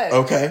what I said.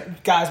 Okay.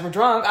 Guys, we're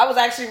drunk. I was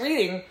actually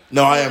reading.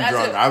 No, I am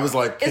drunk. I was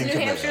like, King It's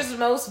New Hampshire's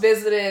most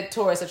visited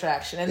tourist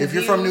attraction. And if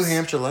you're from New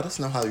Hampshire, let us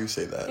know how you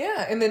say that.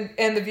 Yeah, and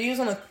the views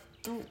on a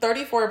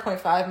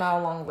 34.5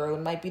 mile long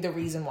road might be the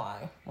reason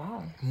why.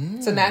 Wow.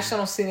 It's a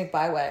national scenic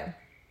byway.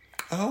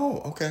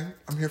 Oh, okay.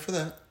 I'm here for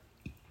that.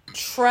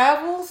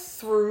 Travel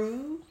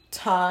through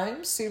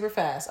time super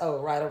fast. Oh,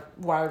 ride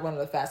one of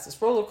the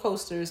fastest roller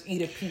coasters.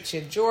 Eat a peach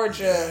in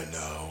Georgia. Yeah,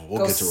 no.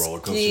 We'll get to roller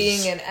coasters.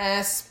 Skiing in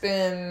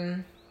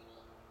Aspen.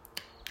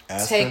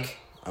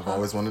 I've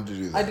always wanted to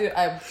do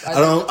that.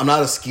 I'm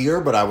not a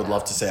skier, but I would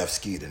love to say I've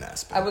skied in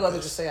Aspen. I would love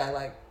to just say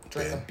I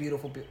drink a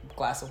beautiful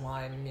glass of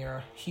wine near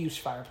a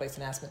huge fireplace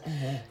in Aspen.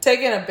 Mm-hmm.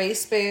 Taking a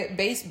base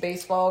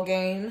baseball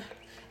game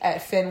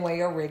at Fenway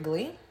or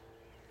Wrigley.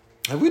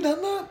 Have we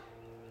done that?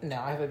 No,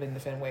 I haven't been to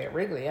Fenway or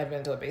Wrigley. I've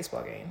been to a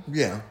baseball game.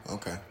 Yeah,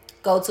 okay.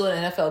 Go to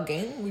an NFL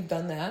game. We've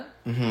done that.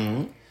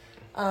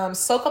 Mm-hmm.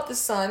 Soak up the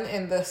sun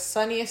in the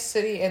sunniest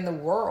city in the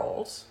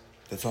world.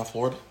 That's not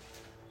Florida?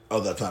 Oh,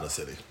 that's not a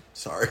city.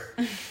 Sorry.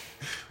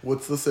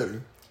 What's the city?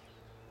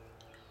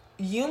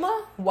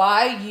 Yuma,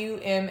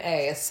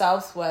 Y-U-M-A, a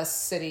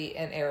southwest city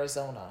in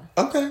Arizona.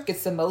 Okay.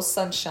 Gets the most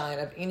sunshine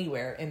of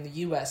anywhere in the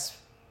U.S.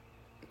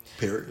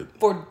 Period.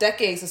 For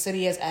decades, the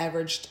city has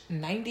averaged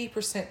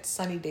 90%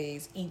 sunny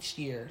days each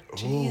year.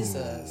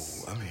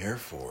 Jesus. Ooh, I'm here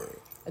for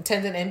it.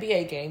 Attend an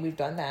NBA game. We've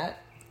done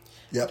that.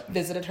 Yep.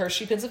 Visited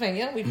Hershey,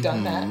 Pennsylvania. We've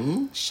done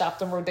that.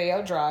 Shopped on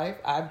Rodeo Drive.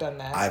 I've done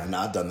that. I've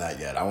not done that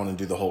yet. I want to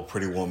do the whole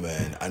Pretty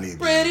Woman. I need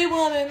Pretty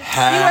Woman.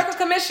 You work a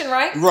commission,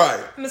 right?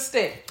 Right.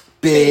 Mistake.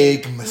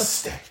 Big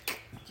mistake.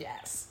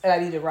 Yes. And I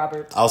needed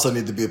Robert. I also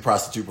need to be a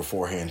prostitute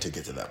beforehand to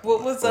get to that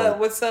point.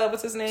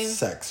 What's his name?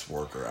 Sex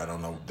worker. I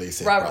don't know. They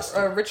say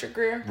Robert, Richard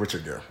Gere?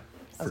 Richard Gere.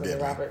 Forgive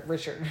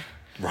me.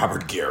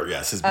 Robert Gere,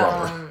 yes, his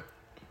brother.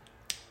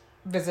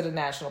 Visit a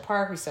national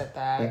park. We said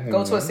that. Mm-hmm.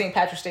 Go to a St.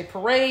 Patrick's Day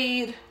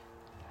parade.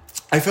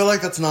 I feel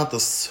like that's not the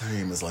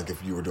same as like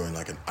if you were doing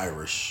like an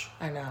Irish.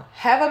 I know.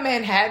 Have a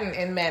Manhattan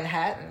in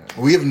Manhattan.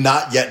 We have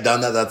not yet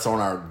done that. That's on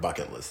our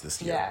bucket list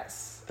this year.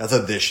 Yes. That's a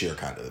this year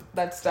kind of.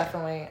 That's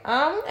definitely.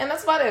 And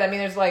that's about it. I mean,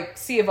 there's like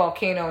see a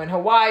volcano in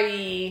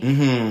Hawaii.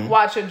 Mm-hmm.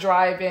 Watch a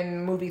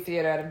drive-in movie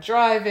theater at a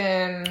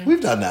drive-in.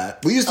 We've done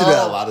that. We used to do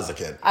that a lot as a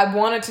kid. I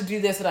wanted to do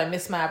this, but I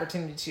missed my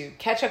opportunity to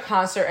catch a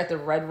concert at the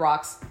Red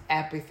Rocks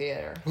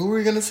Amphitheater. Who were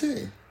you gonna see?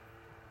 It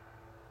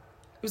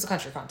was a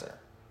country concert.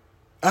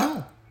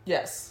 Oh.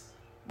 Yes,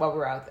 while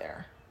we're out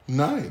there.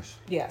 Nice.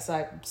 Yes,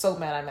 I'm so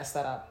mad I messed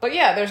that up. But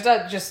yeah, there's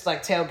not just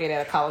like tailgate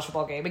at a college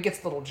football game. It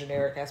gets a little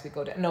generic as we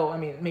go down. No, I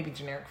mean, maybe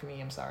generic for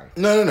me. I'm sorry.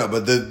 No.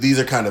 But these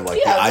are kind of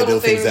like the ideal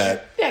things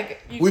that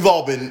we've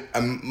all been.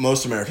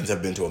 Most Americans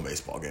have been to a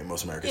baseball game.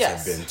 Most Americans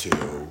have been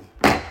to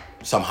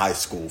some high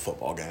school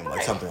football game,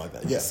 like something like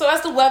that. Yeah. So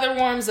as the weather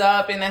warms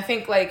up, and I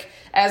think like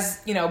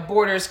as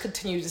borders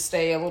continue to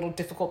stay a little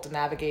difficult to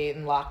navigate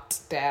and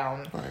locked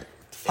down.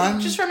 Right.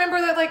 Just remember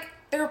that like.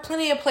 There are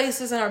plenty of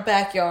places in our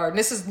backyard, and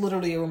this is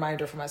literally a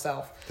reminder for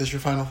myself. This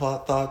your final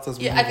thoughts as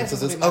we move into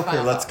this? Okay,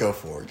 let's go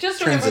for it. Just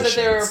remember that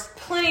there are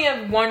plenty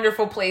of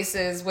wonderful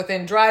places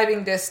within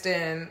driving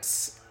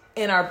distance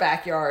in our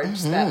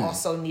backyards that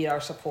also need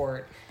our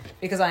support.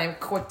 Because I am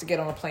quick to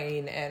get on a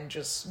plane and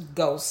just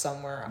go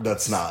somewhere else.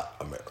 That's not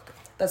America.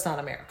 That's not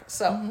America.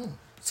 So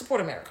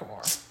support America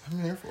more.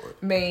 I'm here for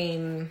it.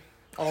 Maine.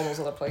 All those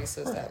other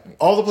places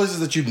all the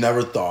places that you'd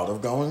never thought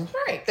of going,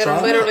 that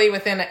are literally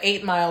within an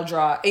 8-mile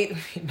drive. 8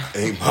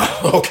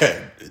 mile. Okay,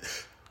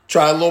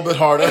 try a little bit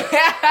harder.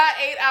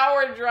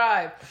 8-hour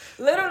drive,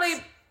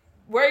 literally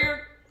where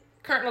your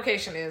current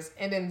location is,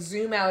 and then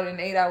zoom out an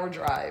 8-hour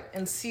drive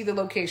and see the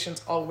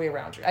locations all the way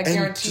around you. I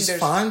guarantee just there's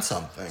find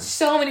something.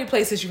 So many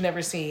places you've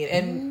never seen,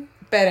 and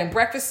bed and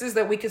breakfasts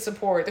that we could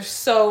support. There's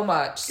so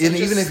much, and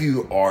even if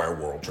you are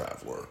a world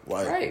traveler,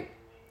 like right.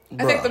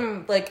 I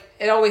think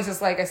it always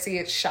is like I see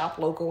it shop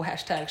local,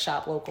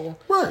 #shop local.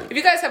 Right. If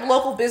you guys have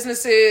local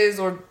businesses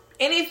or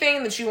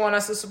anything that you want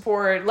us to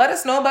support, let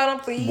us know about them,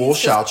 please. We'll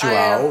shout you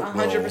out. I'm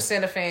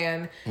 100% a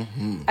fan.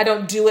 I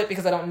don't do it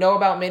because I don't know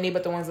about many,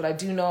 but the ones that I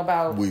do know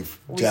about, we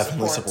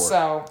definitely support.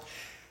 So,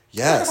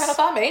 yes. What's your final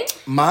thought, mate?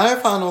 My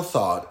final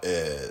thought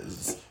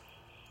is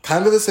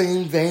kind of the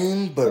same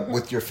vein, but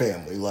with your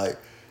family. Like,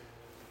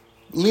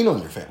 lean on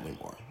your family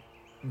more.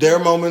 There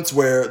are moments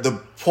where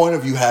the point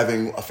of you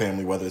having a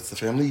family, whether it's the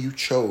family you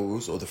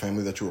chose or the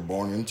family that you were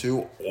born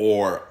into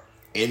or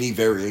any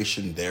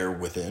variation there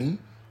within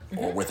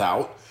or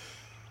without,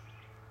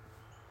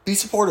 be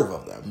supportive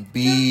of them.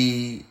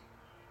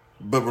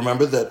 But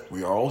remember that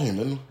we are all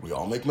human. We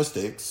all make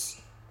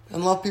mistakes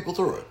and love people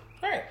through it.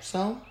 Right.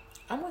 So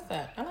I'm with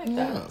that. I like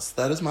that. Yes,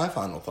 that is my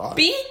final thought.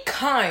 Be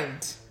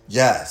kind.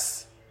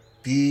 Yes.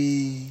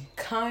 Be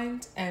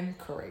kind and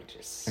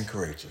courageous.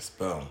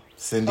 Boom.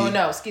 Cindy. Oh,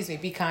 no, excuse me.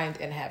 Be kind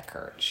and have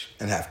courage.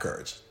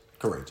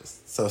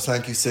 Courageous. So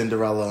thank you,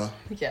 Cinderella.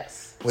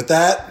 Yes. With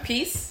that,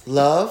 peace,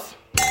 love,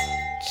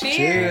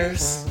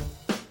 cheers.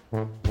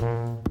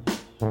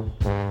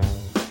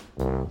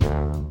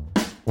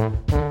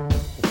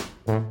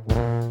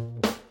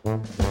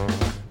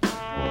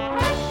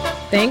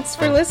 Thanks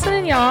for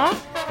listening, y'all.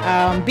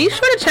 Be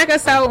sure to check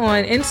us out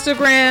on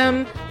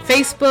Instagram,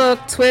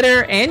 Facebook,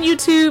 Twitter, and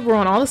YouTube. We're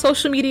on all the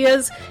social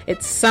medias.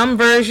 It's some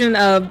version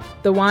of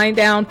the Wind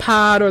Down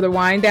Pod or the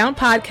Wind Down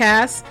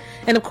Podcast.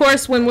 And of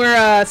course, when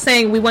we're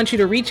saying we want you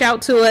to reach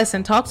out to us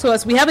and talk to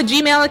us, we have a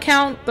Gmail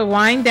account, the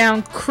Wind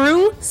Down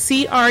Crew,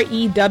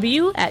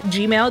 CREW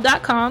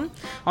 @gmail.com.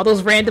 All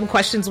those random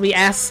questions we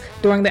ask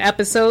during the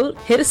episode,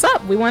 hit us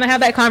up. We want to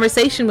have that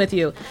conversation with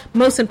you.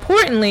 Most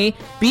importantly,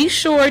 be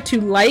sure to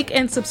like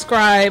and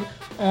subscribe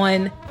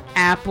on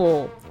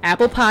Apple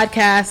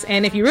Podcasts.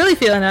 And if you're really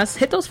feeling us,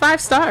 hit those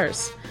 5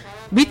 stars.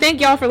 We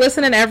thank y'all for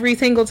listening every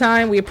single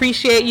time. We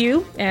appreciate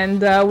you.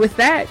 And with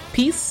that,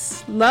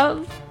 peace,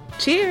 love,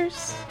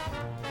 cheers.